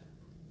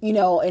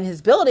 in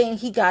his building,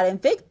 he got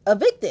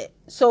evicted.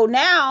 So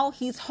now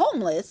he's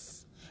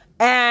homeless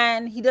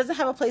and he doesn't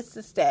have a place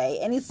to stay.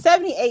 And he's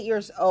 78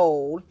 years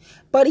old,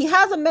 but he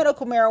has a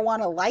medical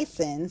marijuana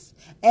license.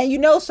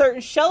 And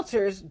certain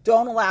shelters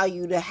don't allow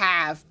you to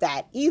have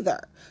that either.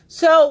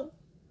 So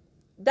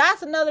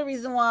that's another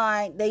reason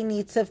why they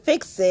need to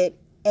fix it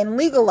and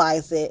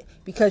legalize it,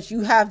 because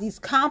you have these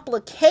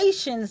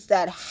complications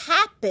that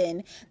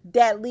happen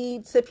that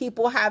lead to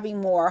people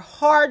having more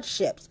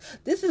hardships.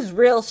 This is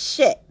real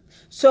shit.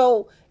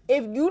 So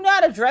if you're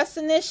not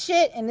addressing this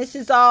shit and this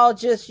is all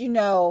just,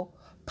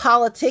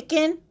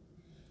 politicking,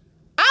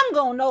 I'm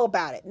going to know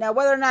about it. Now,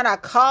 whether or not I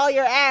call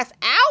your ass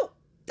out,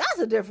 that's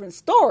a different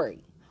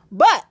story.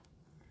 But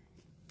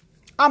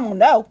I'm going to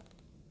know.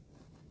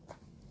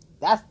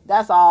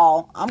 That's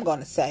all I'm going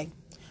to say.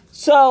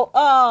 So,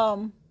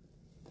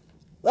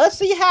 let's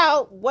see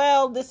how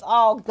well this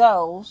all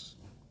goes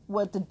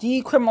with the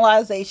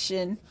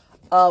decriminalization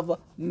of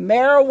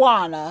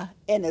marijuana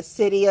in the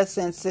city of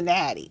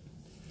Cincinnati.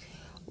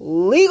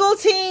 Legal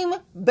team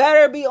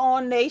better be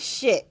on their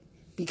shit,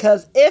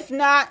 because if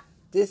not,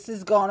 this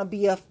is going to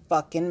be a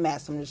fucking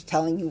mess. I'm just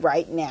telling you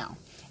right now.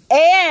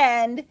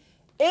 And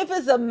if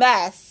it's a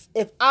mess,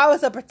 if I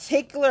was a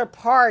particular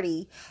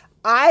party,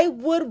 I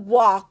would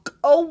walk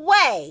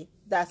away.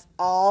 That's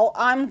all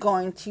I'm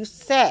going to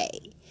say.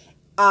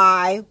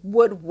 I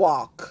would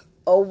walk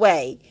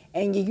away.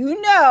 And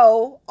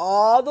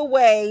all the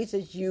ways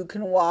that you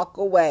can walk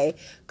away,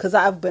 because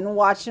I've been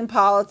watching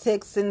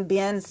politics and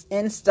been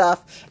in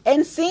stuff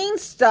and seen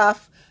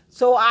stuff.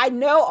 So I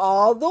know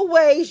all the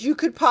ways you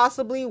could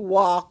possibly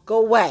walk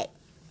away.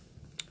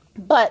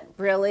 But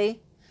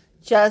really,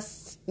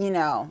 just,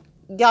 y'all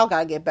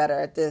gotta get better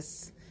at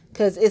this,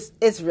 because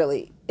it's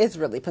really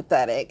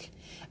pathetic.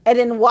 And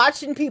then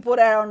watching people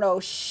that don't know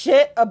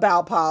shit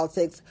about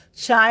politics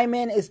chime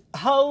in is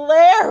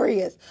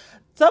hilarious.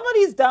 Some of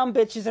these dumb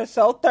bitches are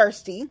so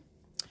thirsty.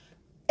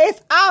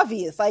 It's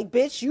obvious. Like,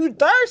 bitch, you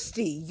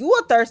thirsty. You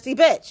a thirsty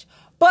bitch.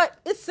 But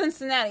it's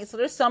Cincinnati, so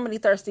there's so many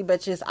thirsty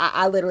bitches.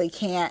 I literally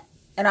can't.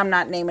 And I'm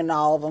not naming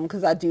all of them,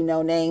 because I do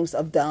know names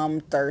of dumb,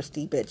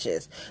 thirsty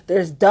bitches.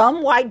 There's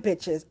dumb white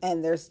bitches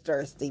and there's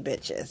thirsty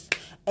bitches.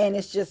 And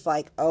it's just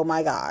like, oh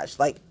my gosh.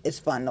 Like, it's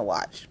fun to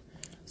watch.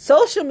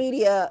 Social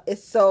media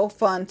is so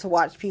fun to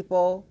watch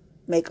people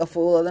make a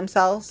fool of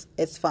themselves.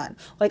 It's fun.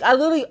 Like, I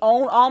literally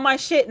own all my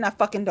shit and I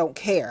fucking don't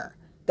care.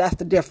 That's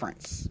the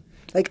difference.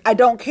 Like, I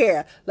don't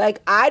care.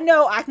 Like, I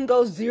know I can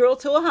go 0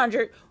 to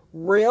 100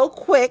 real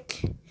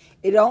quick.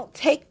 It don't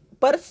take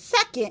but a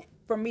second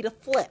for me to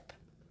flip.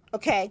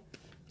 Okay?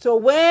 So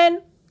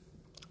when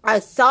I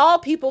saw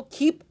people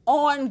keeping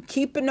on,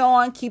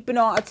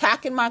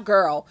 attacking my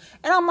girl,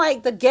 and I'm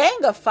like, the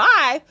gang of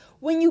 5,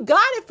 when you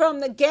got it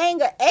from the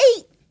gang of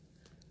 8,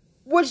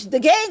 which the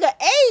gang of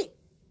 8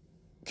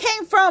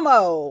 came from,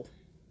 wow,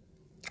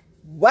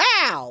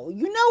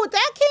 you know what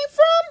that came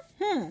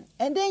from?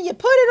 And then you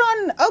put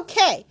it on,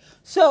 okay.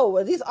 So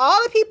are these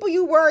all the people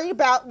you worried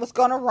about was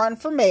going to run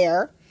for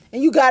mayor,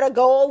 and you got to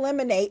go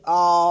eliminate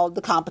all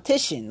the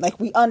competition. Like,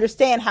 we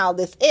understand how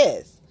this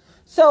is.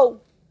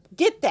 So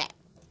get that.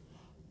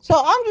 So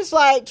I'm just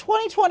like,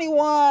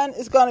 2021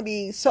 is going to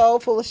be so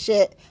full of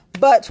shit,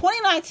 but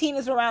 2019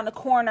 is around the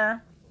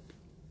corner,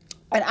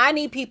 and I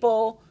need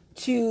people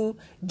to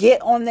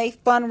get on their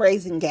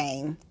fundraising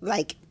game,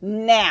 like,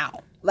 now.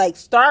 Like,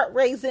 start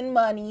raising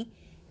money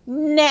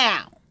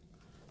now.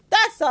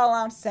 That's all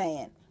I'm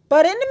saying.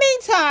 But in the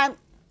meantime,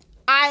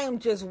 I am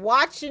just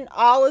watching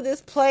all of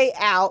this play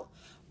out.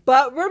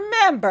 But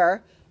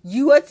remember,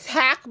 you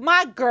attack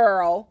my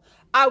girl,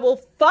 I will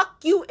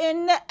fuck you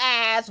in the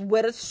ass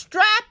with a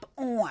strap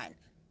on.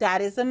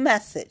 That is a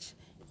message.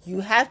 You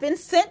have been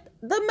sent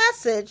the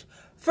message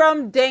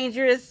from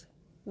Dangerous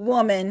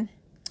Woman.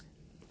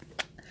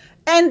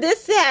 And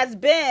this has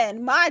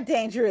been my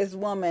Dangerous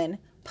Woman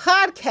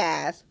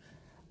podcast.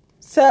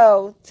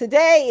 So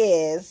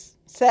today is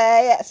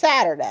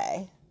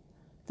Saturday,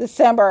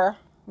 December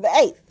the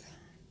 8th.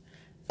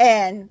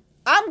 And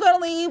I'm going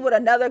to leave with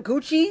another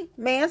Gucci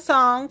Mane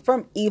song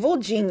from Evil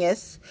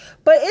Genius.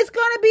 But it's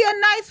going to be a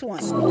nice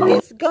one.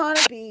 It's going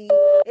to be fly.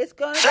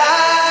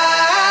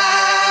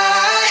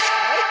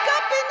 Wake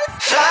up in the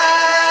sky.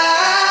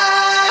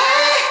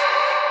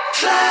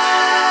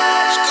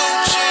 Fly.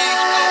 Gucci.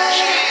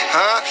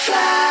 Huh? Fly.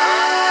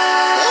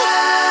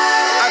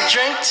 I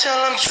drink till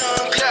I'm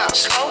drunk.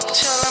 Smoke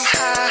till I'm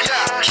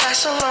high.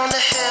 Castle on the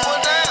hill.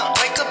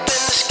 Wake up in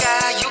the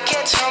sky. You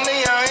can't tell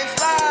me I ain't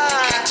fly.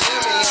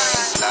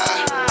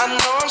 I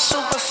know I'm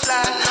super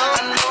fly. The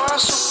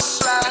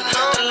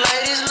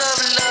ladies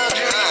love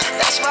luxury.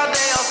 That's why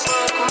they all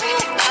fuck with me.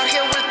 Out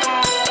here with the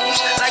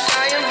moves, like I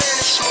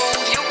invented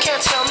smooth. You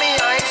can't tell me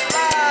I ain't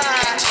fly.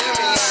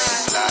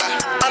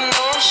 I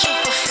know I'm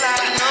super fly.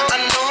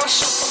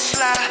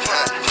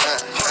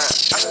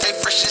 I stay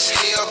fresh as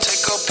hell.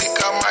 Take a pic,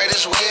 I might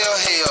as well.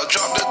 Hell,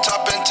 drop the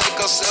top and take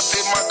a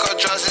selfie. My car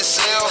drives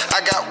itself.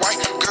 I got white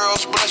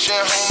girls blushing,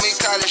 homie.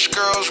 College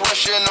girls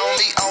rushing on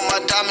me. All my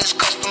diamonds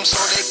custom, so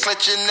they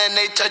clutching and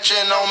they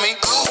touching on me.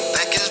 Ooh,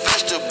 think it's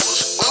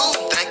vegetables. Ooh,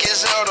 think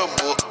it's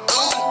edible.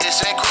 Ooh, it's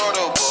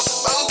incredible.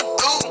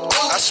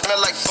 Ooh. I smell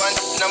like fun.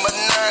 Number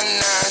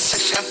 99,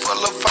 section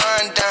full of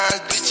fine dimes.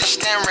 Bitches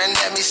staring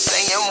at me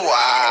saying,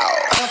 wow.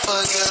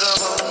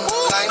 Unforgettable,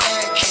 like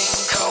Nat King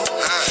Cole.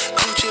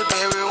 Gucci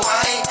berry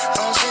white,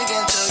 I'm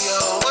singing to you.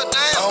 A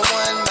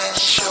one-man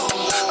show,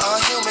 a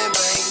human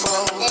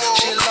bankroll.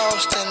 She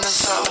lost in the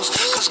sauce,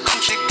 cause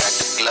Gucci got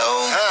the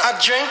glow. I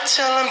drink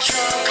till I'm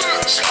drunk,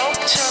 smoke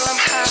till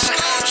I'm high.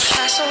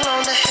 Castle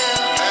on the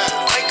hill,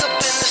 wake up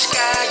in the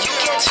sky. You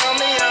can't tell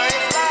me I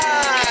ain't fly.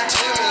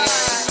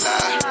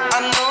 I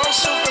know I'm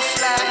super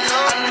fly.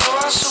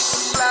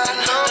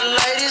 The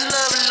ladies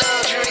love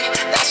luxury.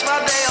 That's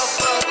why they all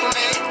fuck with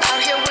me. Out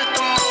here with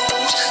the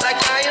moves, like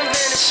I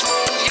invented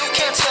smooth. You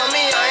can't tell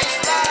me I ain't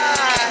fly.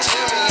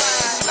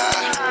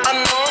 I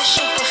know I'm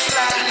super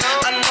fly.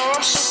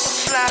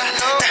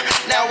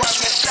 Now watch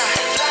me fly.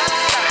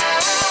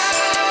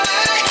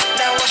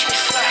 Now watch me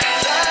fly.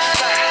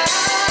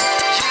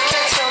 You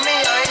can't tell me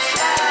I ain't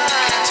fly.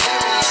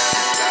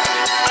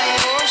 I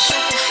know I'm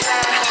super fly.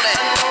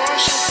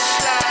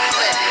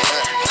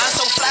 I'm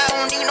so fly, I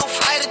don't need no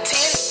flight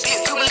attendant. Big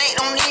people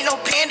don't need no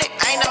pendant.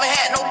 I ain't never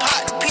had no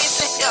pot to piss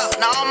in. Yeah,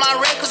 now all my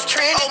records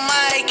trending. Oh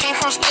my, came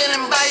from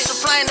stealing bikes,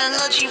 supplying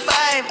another G5.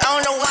 I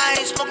don't know why I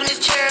ain't smoking this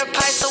cherry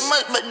pie so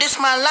much, but this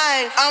my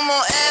life. I'm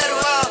on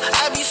Adderall.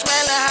 I be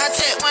smelling high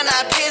tech when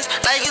I piss,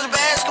 like it's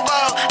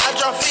basketball. I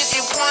drop 50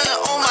 pointer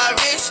on my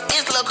wrist.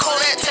 It's Lil'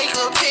 Kodak, take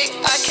a pic.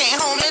 I came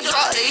home and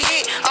dropped a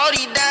hit. All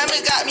these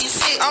diamonds got me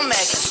sick. I'm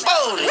acting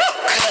exploded.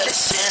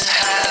 Listen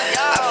high. I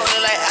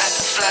feel like I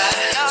can fly.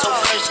 So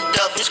first the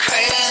dope is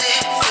crazy.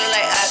 Feel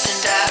like I can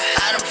die.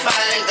 I done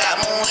finally got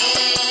my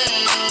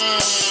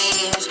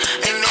wings.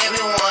 They made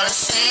me wanna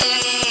sing.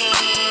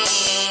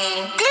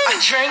 I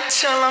drink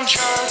till I'm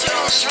drunk,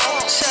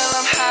 smoke till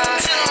I'm high.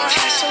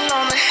 Castle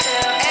on the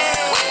hill,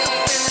 wake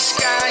up in the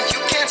sky. You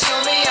can't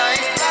tell me I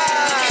ain't fly.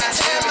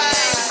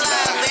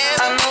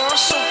 I know I'm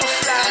super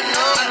fly.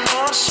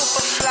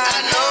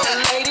 The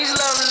ladies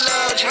love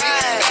luxury.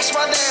 That's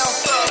why they all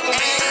fuck with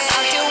me.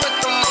 Out here with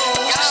the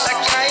moves,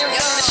 like I am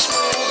really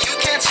smooth. You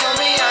can't tell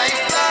me I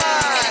ain't fly.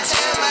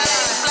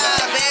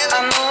 I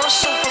know I'm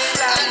super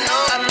fly.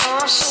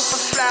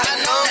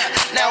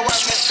 Now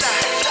watch me fly.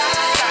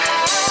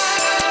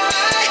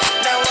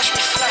 Now watch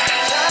me fly.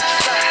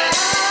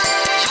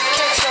 You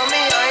can't tell me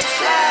I ain't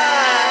fly.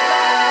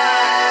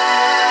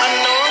 I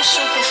know I'm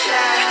super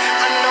fly.